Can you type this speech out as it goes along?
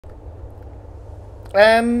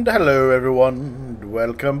And hello everyone,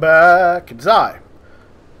 welcome back. It's I,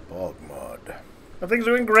 BogMod. Things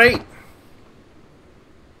are doing great.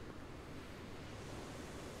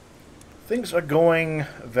 Things are going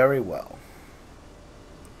very well.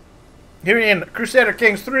 Here in Crusader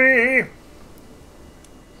Kings 3,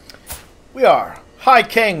 we are High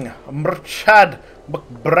King Murchad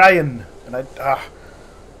McBrien. And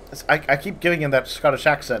I keep giving him that Scottish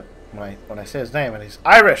accent when I say his name, and he's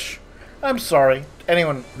Irish. I'm sorry,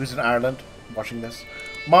 anyone who's in Ireland watching this.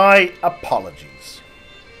 My apologies.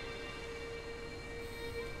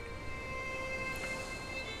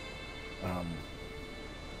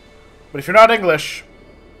 But if you're not English,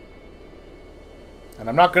 and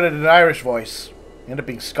I'm not good at an Irish voice, you end up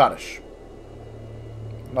being Scottish.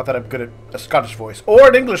 Not that I'm good at a Scottish voice, or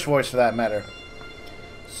an English voice for that matter.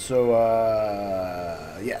 So,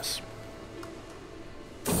 yes.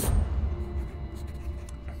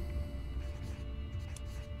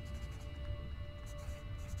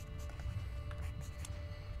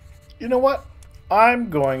 You know what? I'm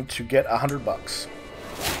going to get $100.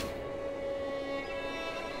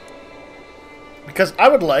 Because I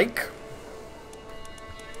would like...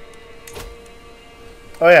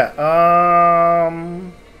 Oh yeah,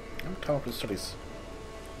 I'm talking about studies.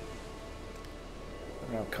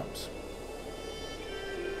 Now it comes.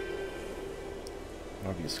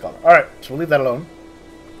 I'll be a scholar. Alright, so we'll leave that alone.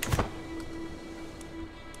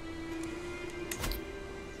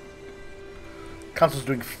 Council's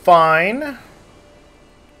doing fine.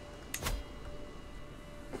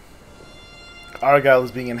 Argyle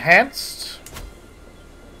is being enhanced.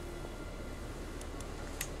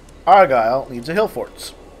 Argyle needs a hill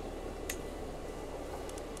forts.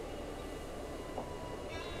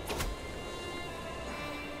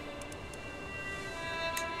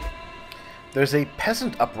 There's a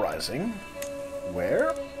peasant uprising.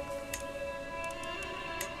 Where?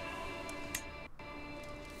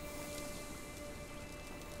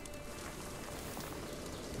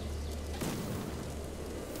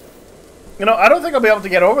 You know, I don't think I'll be able to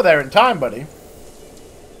get over there in time, buddy.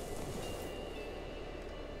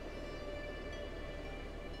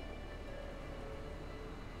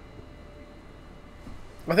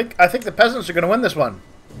 I think the peasants are going to win this one.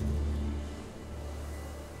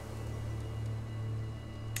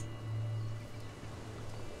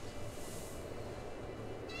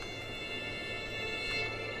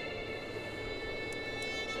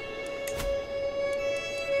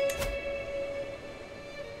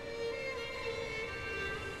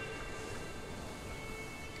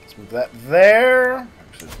 Let's move that there.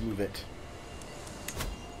 Actually, let's move it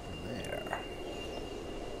there.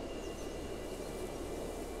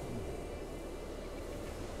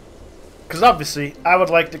 Because obviously, I would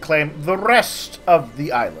like to claim the rest of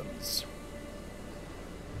the islands.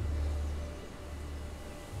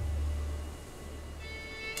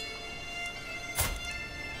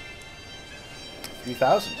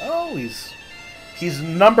 $3,000. Oh, he's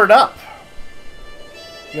numbered up.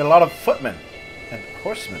 You got a lot of footmen and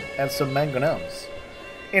horsemen and some mangonels.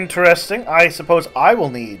 Interesting. I suppose I will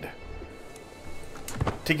need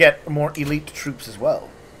to get more elite troops as well.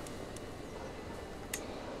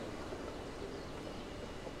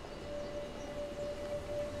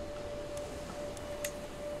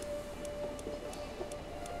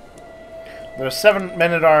 There are 7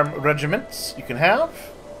 men-at-arms regiments you can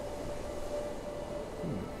have.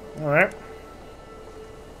 Alright.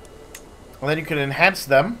 And then you can enhance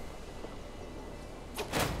them.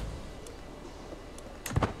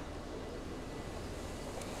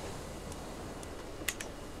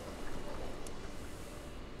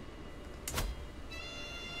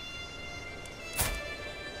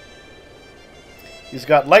 He's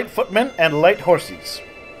got light footmen and light horses.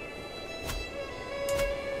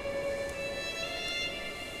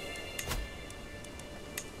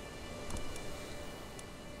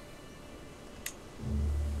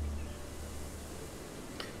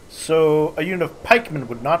 So, a unit of pikemen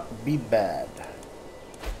would not be bad.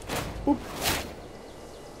 Boop.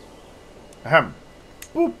 Ahem.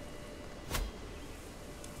 Boop.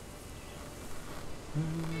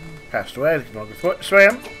 Passed away. I can no longer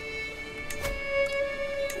swim.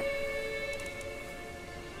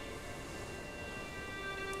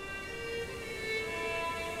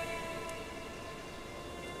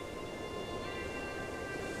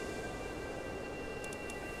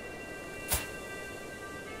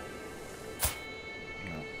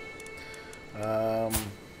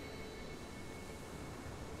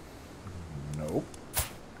 Nope.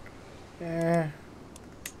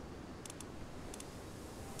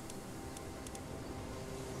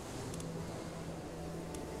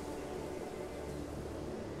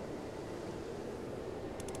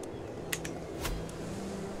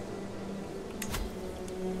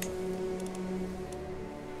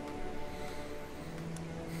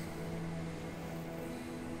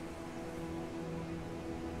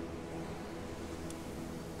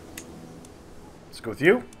 Let's go with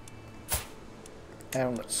you.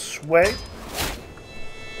 And let's sway.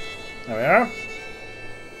 There we are.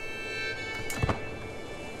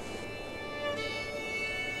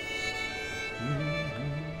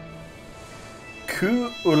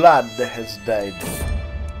 Ulad has died.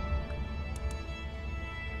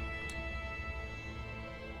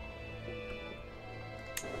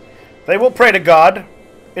 They will pray to God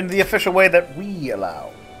in the official way that we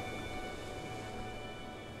allow.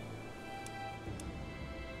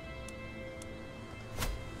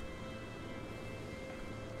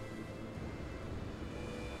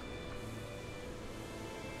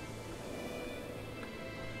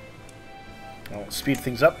 I'll speed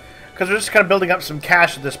things up. Because we're just kind of building up some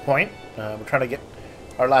cash at this point. We're trying to get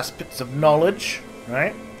our last bits of knowledge,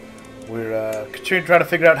 right? We're continuing to try to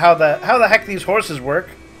figure out how the heck these horses work.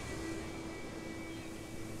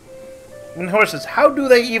 And horses, how do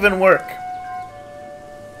they even work?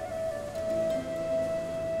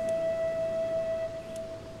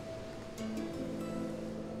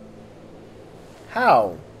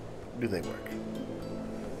 How do they work?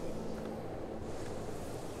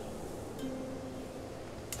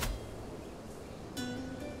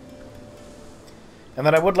 And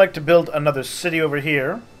then I would like to build another city over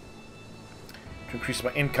here to increase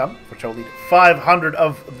my income, which I'll need 500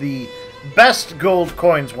 of the best gold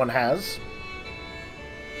coins one has.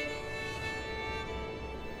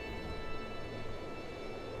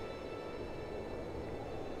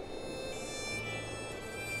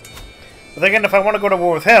 But again, if I want to go to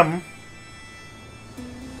war with him,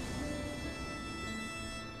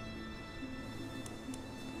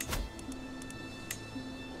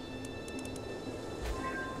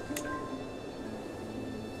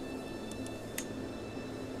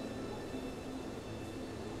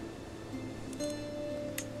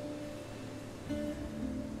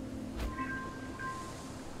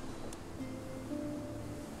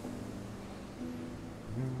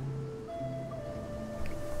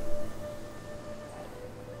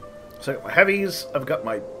 so I got my heavies, I've got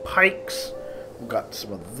my pikes, I've got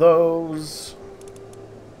some of those.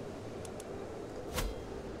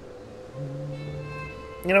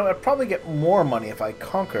 You know, I'd probably get more money if I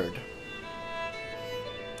conquered.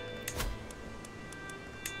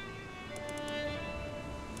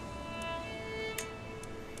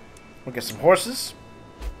 We'll get some horses.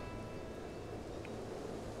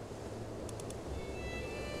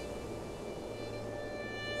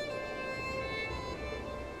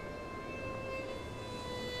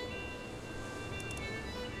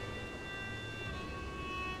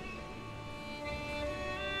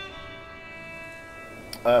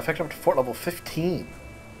 Effective up to fort level 15.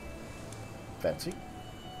 Fancy.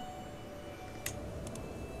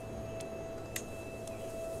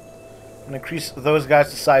 And increase those guys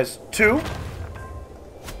to size 2.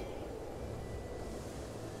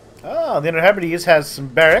 Ah, the Inner Hebrides has some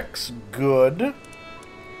barracks. Good.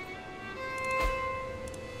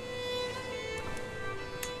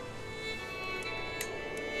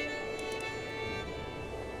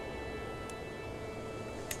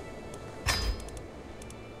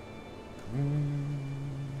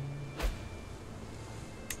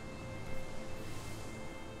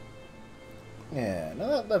 Yeah,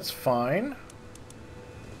 no, that's fine.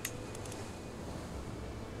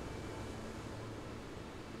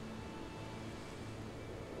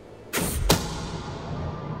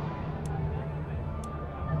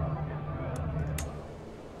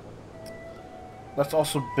 Let's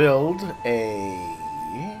also build a...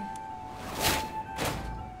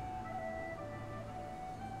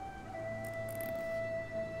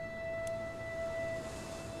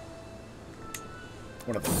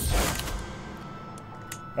 one of those.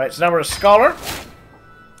 Right, so now we're a scholar.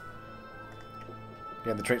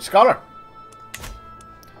 Again, the trait scholar.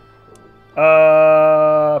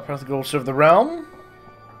 Part of the gold serve the realm.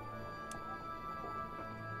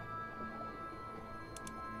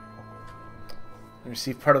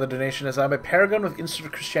 Receive part of the donation as I'm a paragon with Institute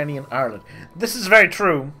of Christianity in Ireland. This is very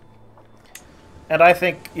true. And I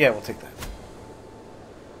think, yeah, we'll take that.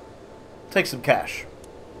 Take some cash.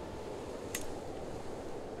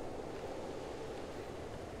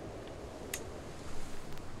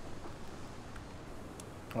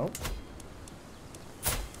 Oh.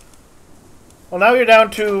 Well, now you're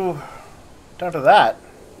down to that.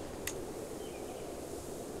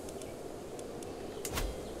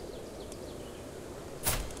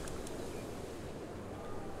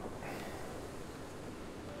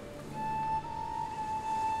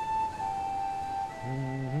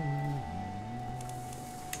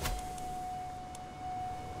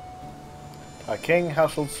 King,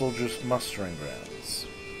 household soldiers, mustering grounds.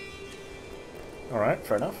 Alright,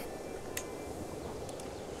 fair enough.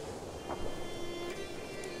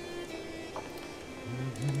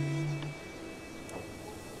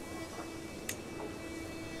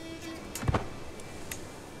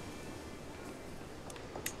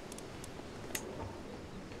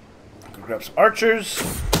 grab some archers.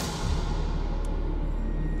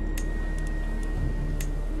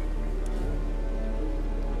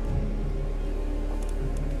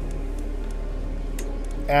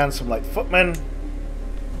 And some light footmen. A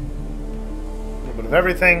little bit of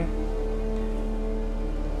everything.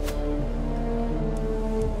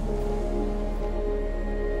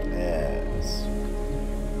 Yes.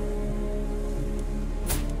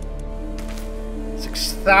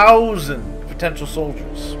 6,000 potential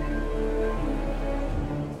soldiers.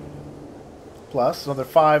 Plus another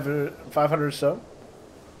 500 or so.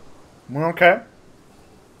 Okay.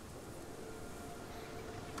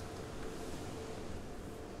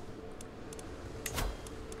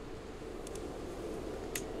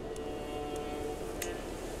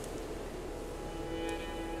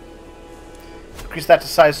 Increase that to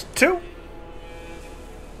size 2.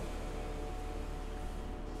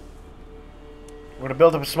 We're going to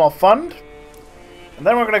build up a small fund. And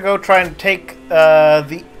then we're going to go try and take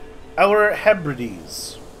the Outer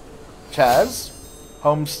Hebrides. Which has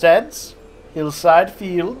homesteads, hillside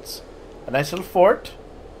fields, a nice little fort,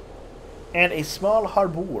 and a small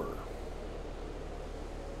harbour.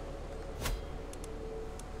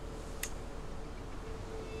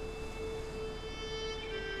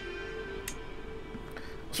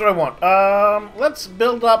 That's what I want. Let's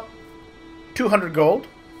build up 200 gold.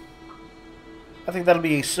 I think that'll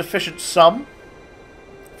be a sufficient sum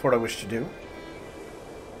for what I wish to do.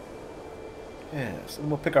 Yes, and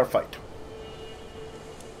we'll pick our fight.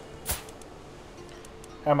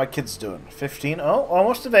 How are my kids doing? 15? Oh,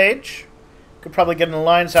 almost of age. Could probably get an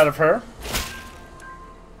alliance out of her.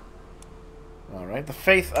 Alright, the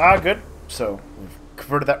faith. Ah, good. So, we've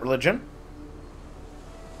converted that religion.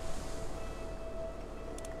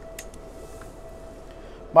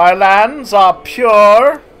 My lands are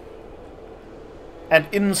pure and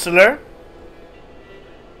insular.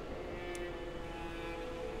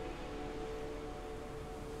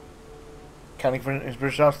 Counting for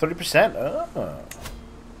inspiration off 30%. Oh.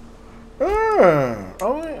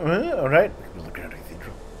 Alright. Build a grand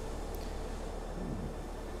cathedral.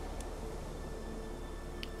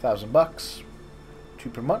 $1,000. 2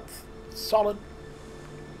 per month. Solid.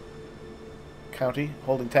 County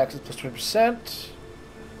holding taxes plus 20%.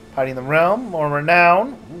 Hiding the realm. More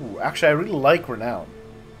renown. Ooh, actually, I really like renown.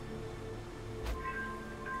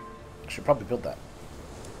 I should probably build that.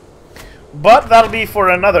 But that'll be for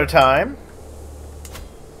another time.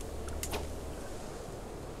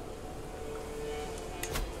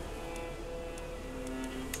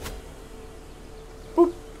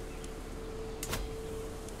 Boop.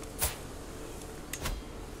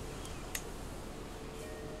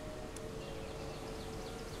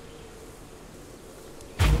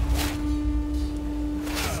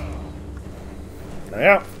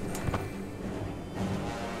 Yeah.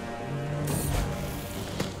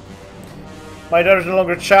 My daughter's no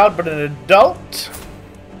longer a child, but an adult.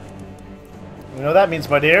 You know what that means,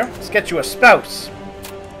 my dear. Let's get you a spouse.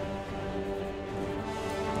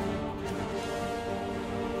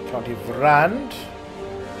 20 Vrand.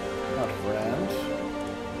 Not Vrand.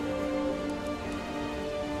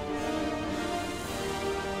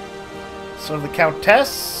 So the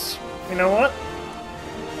Countess. You know what?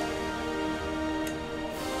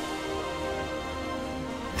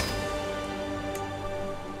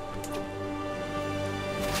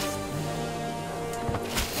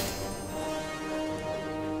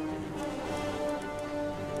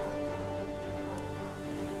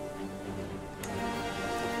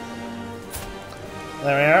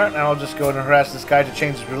 There we are. Now I'll just go and harass this guy to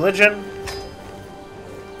change his religion.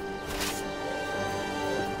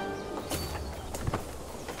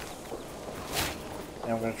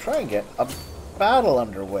 And we're going to try and get a battle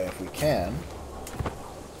underway if we can.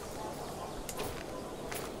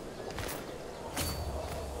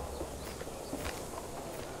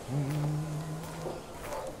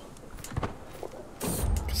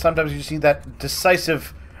 Sometimes you see that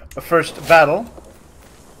decisive first battle.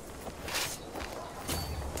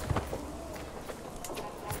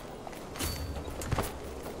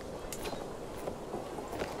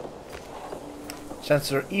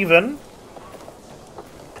 Sensor even.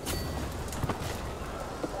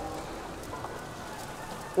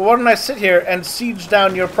 Well, why don't I sit here and siege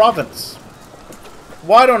down your province?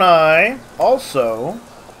 Why don't I also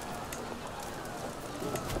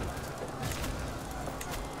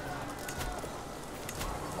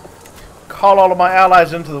call all of my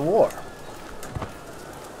allies into the war?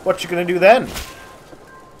 What you gonna do then?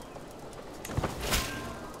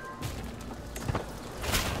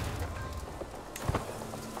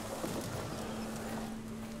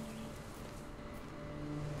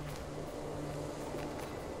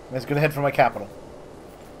 Let's go ahead for my capital.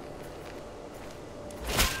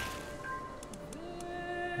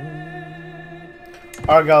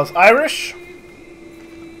 Argyle's Irish.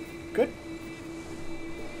 Good.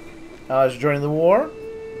 Allies joining the war.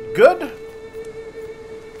 Good.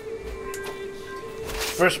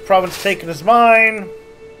 First province taken is mine.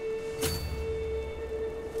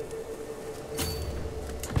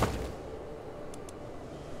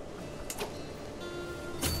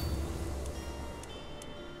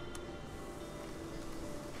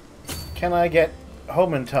 Can I get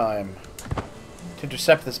home in time to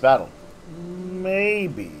intercept this battle?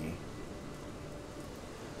 Maybe.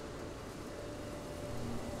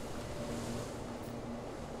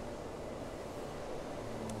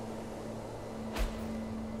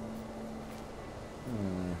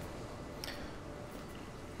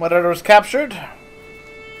 What order was captured?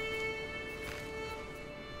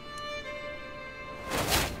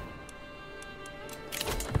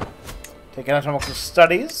 Taking anatomical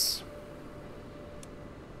studies.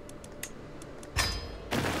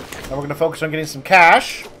 Now we're going to focus on getting some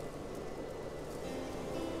cash.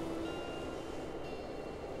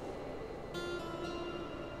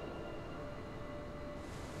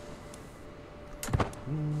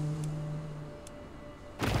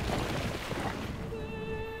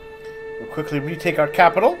 We'll quickly retake our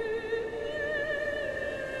capital.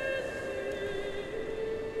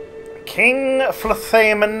 King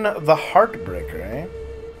Flathaman the Heartbreaker, eh?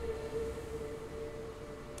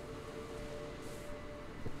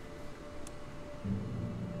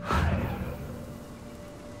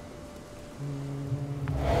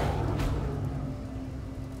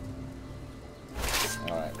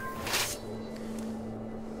 Alright.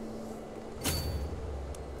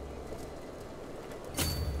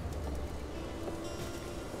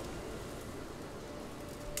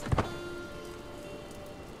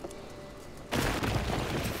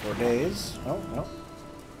 Days. Oh, no.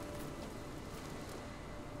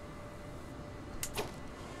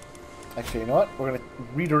 Actually, you know what? We're going to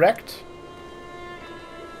redirect.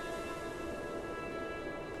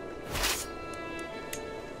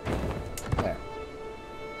 There.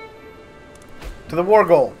 To the war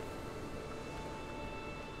goal.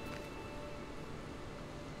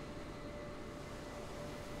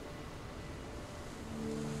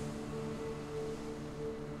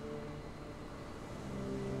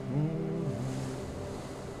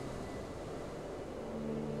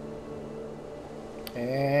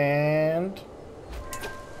 And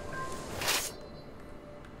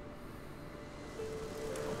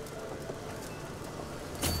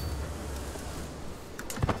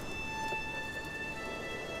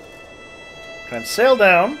try and sail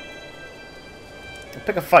down and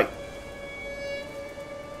pick a fight.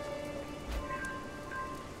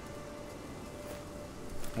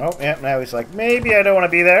 Oh, yeah, now he's like, maybe I don't want to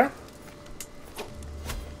be there.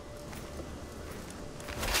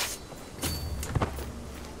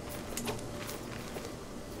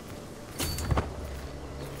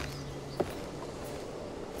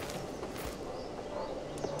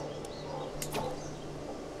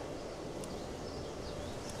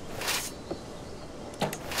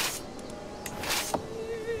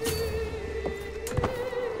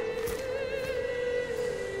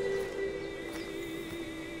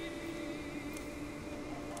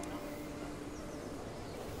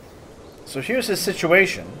 So here's his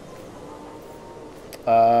situation.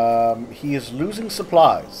 He is losing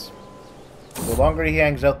supplies the longer he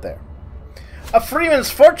hangs out there. A freeman's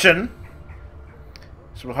fortune.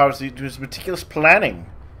 So how does he do his meticulous planning?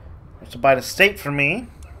 He wants to buy an estate for me.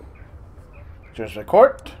 Returns to the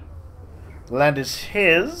court. The land is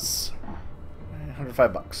his.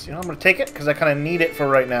 105 bucks. You know, I'm going to take it because I kind of need it for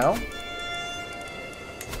right now.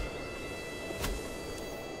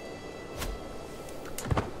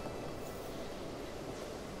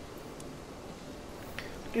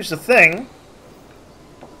 Here's the thing.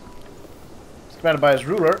 He's commanded by his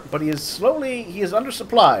ruler, but he is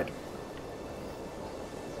undersupplied.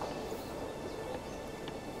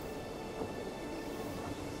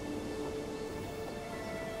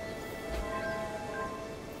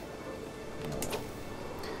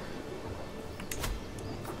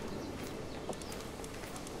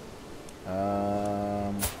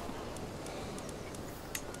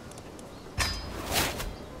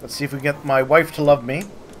 Let's see if we get my wife to love me.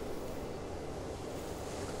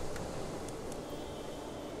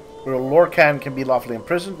 Lorcan can be lawfully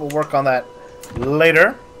imprisoned. We'll work on that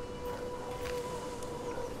later.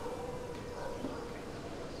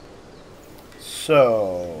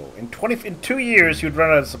 So, in 2 years, he would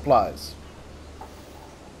run out of supplies.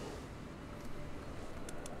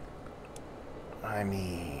 I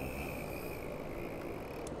mean,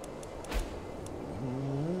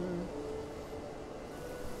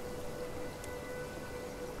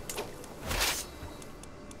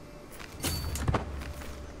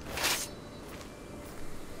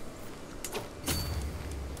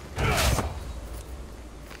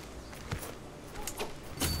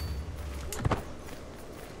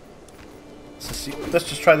 see. Let's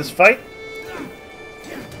just try this fight.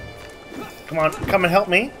 Come on, come and help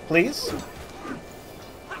me, please.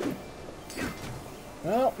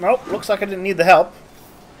 Well, nope. Looks like I didn't need the help.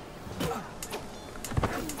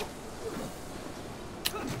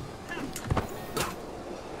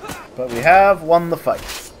 But we have won the fight.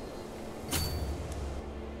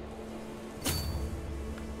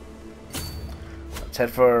 Let's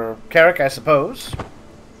head for Carrick, I suppose.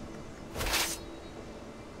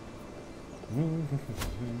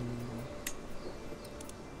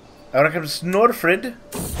 I reckon it's Nordfrid.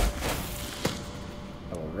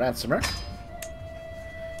 Oh, ransomer.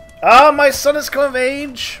 Ah, my son has come of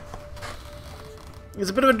age. He's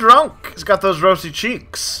a bit of a drunk. He's got those rosy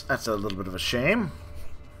cheeks. That's a little bit of a shame.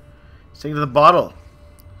 He's taking to the bottle.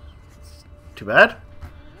 Too bad.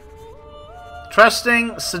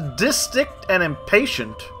 Trusting, sadistic, and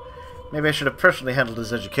impatient. Maybe I should have personally handled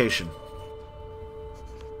his education.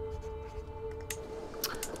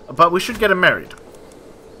 But we should get him married.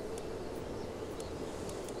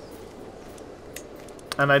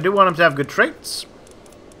 And I do want him to have good traits.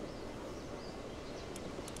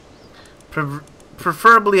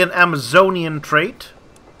 Preferably an Amazonian trait.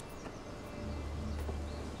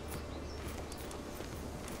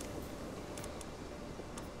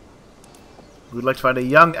 We'd like to find a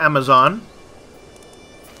young Amazon.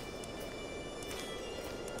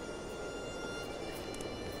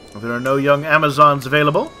 If there are no young Amazons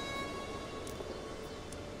available.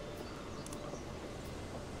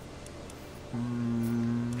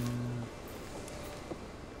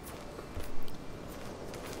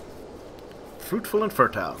 Fruitful and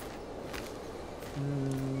fertile.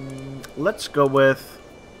 Let's go with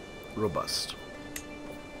robust.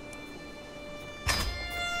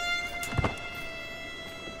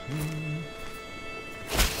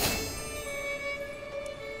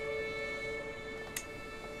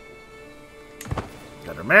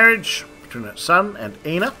 Got our marriage between our son and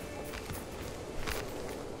Aina.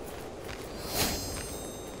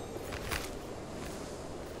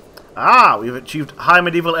 Ah, we've achieved high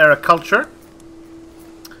medieval era culture.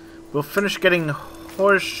 We'll finish getting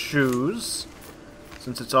horseshoes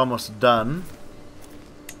since it's almost done.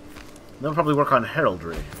 Then we'll probably work on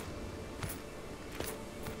heraldry.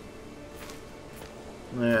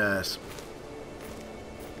 Yes.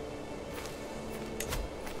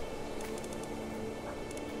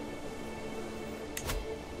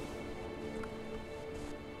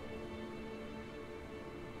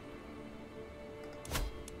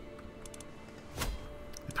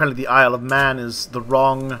 Apparently the Isle of Man is the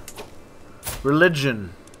wrong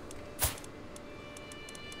religion.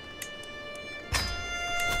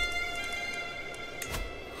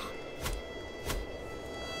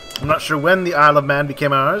 I'm not sure when the Isle of Man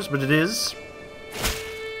became ours, but it is.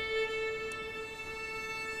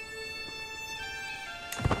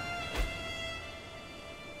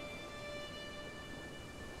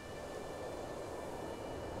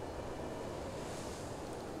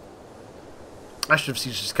 I should have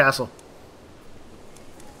sieged his castle.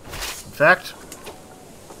 In fact,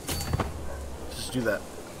 let's just do that.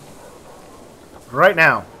 Right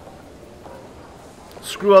now.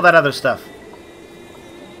 Screw all that other stuff.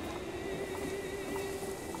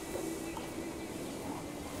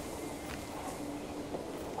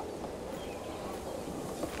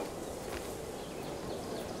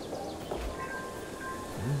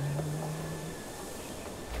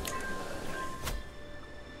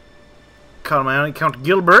 Call my own Count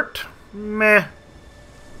Gilbert. Meh.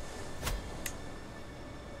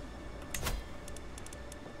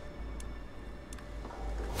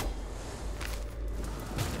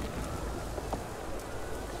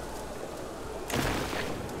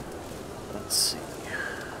 Let's see.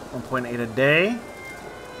 1.8 a day.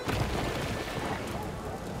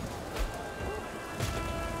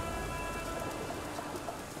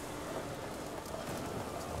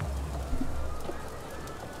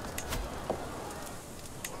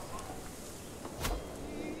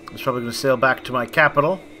 He's probably going to sail back to my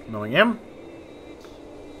capital, knowing him.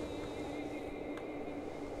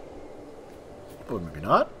 Or maybe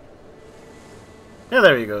not. Yeah,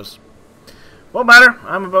 there he goes. Won't matter.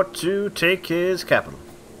 I'm about to take his capital.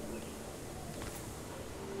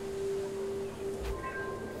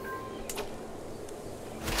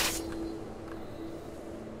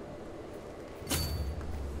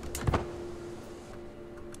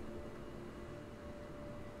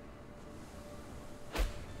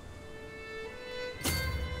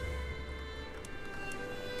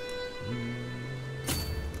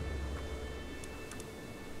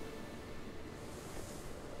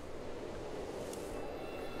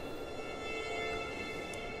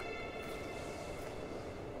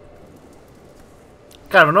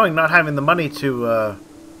 Kind of annoying not having the money to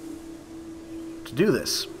do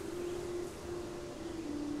this.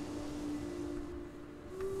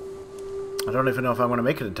 I don't even know if I want to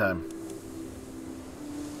make it in time.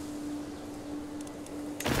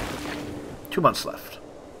 2 months left.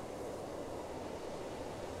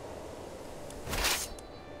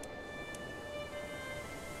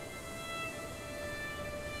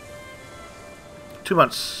 $2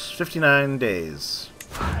 months, 59 days.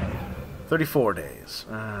 34 days.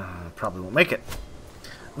 Probably won't make it.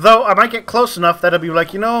 Though, I might get close enough that I'll be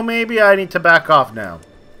like, you know, maybe I need to back off now.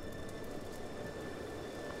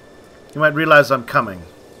 You might realize I'm coming.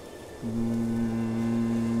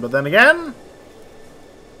 But then again...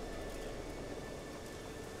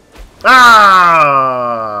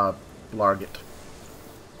 Ah! Blarg it.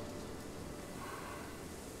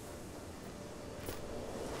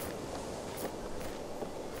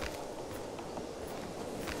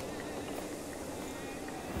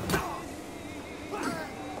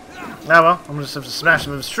 Ah well, I'm just have to smash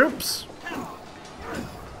him with his troops.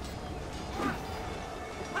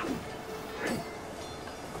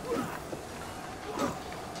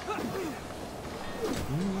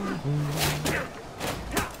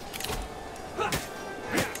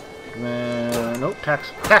 Nope,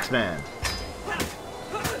 taxman.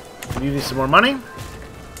 You need some more money?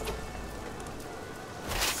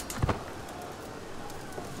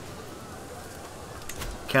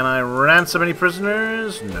 Can I ransom any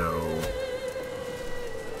prisoners? No.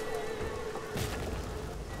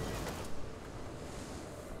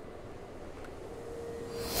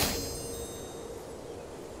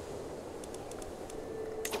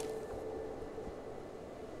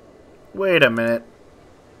 Wait a minute.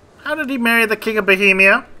 How did he marry the King of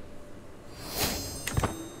Bohemia?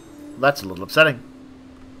 That's a little upsetting.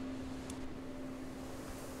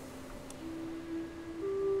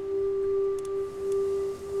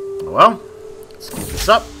 Well, let's keep this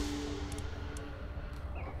up.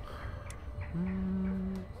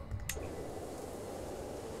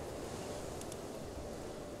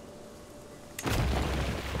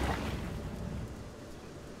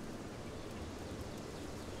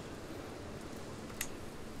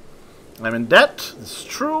 I'm in debt. This is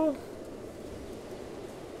true.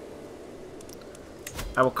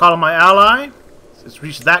 I will call on my ally. It's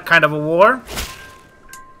reached that kind of a war.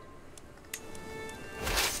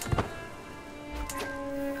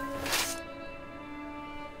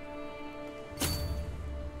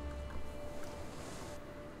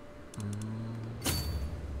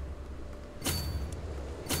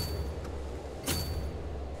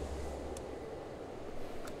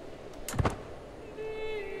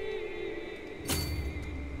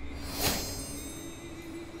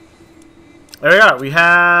 There we are. We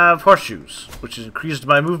have horseshoes, which has increased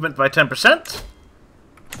my movement by 10%.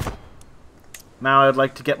 Now I'd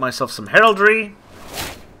like to get myself some heraldry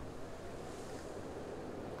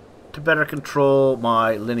to better control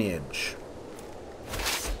my lineage.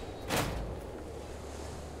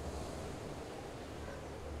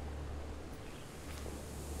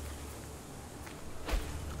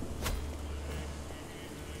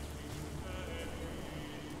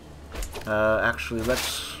 Actually,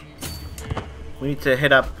 we need to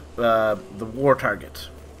hit up the war target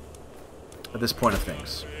at this point of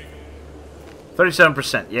things.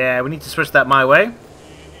 37%. Yeah, we need to switch that my way.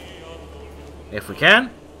 If we can.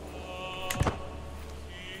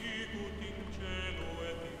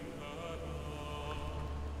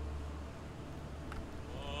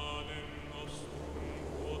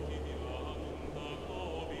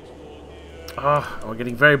 Oh, we're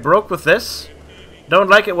getting very broke with this. Don't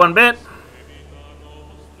like it one bit.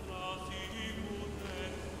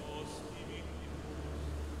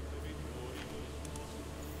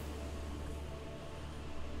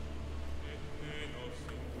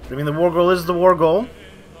 I mean, the war goal is the war goal.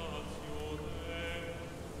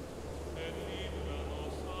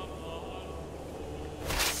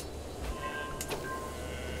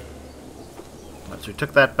 So we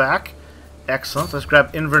took that back. Excellent. Let's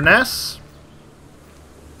grab Inverness.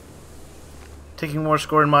 Taking more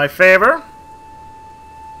score in my favor.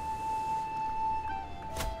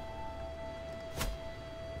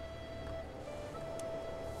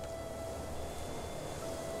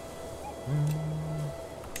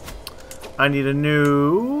 I need a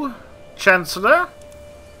new Chancellor.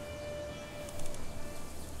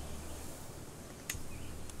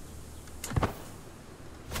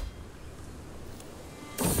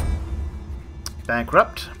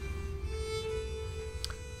 Bankrupt.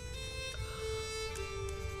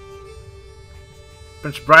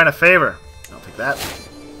 Prince Brian a favor. I'll take that.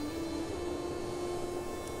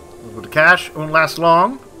 A little bit of cash. Won't last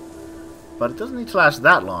long. but it doesn't need to last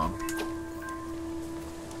that long.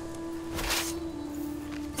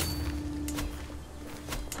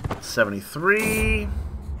 $73.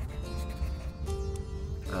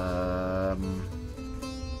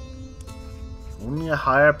 Only a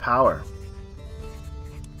higher power.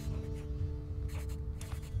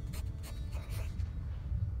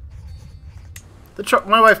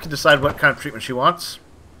 My wife can decide what kind of treatment she wants.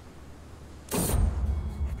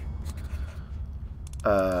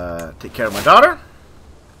 Take care of my daughter.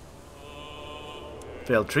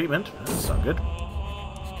 Failed treatment. That's not good.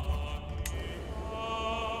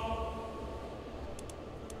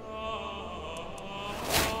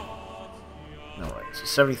 Alright, so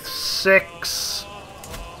 76.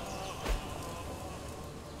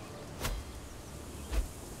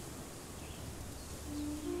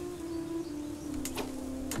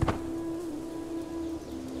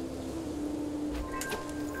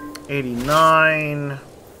 $89.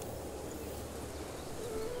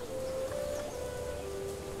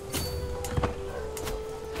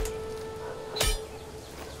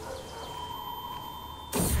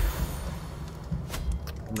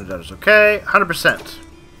 That is okay. 100%.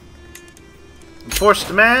 Enforce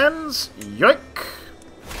demands. Yoink.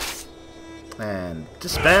 And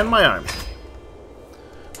disband my army.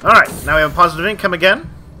 Alright, now we have positive income again.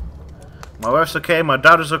 My wife's okay. My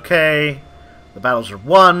daughter's okay. The battles are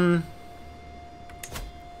won.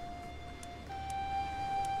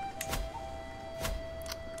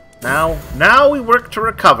 Now we work to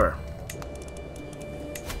recover.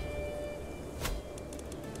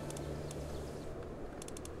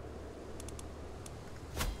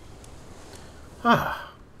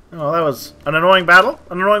 Well, that was an annoying battle,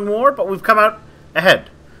 an annoying war, but we've come out ahead.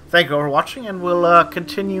 Thank you for watching, and we'll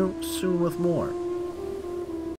continue soon with more.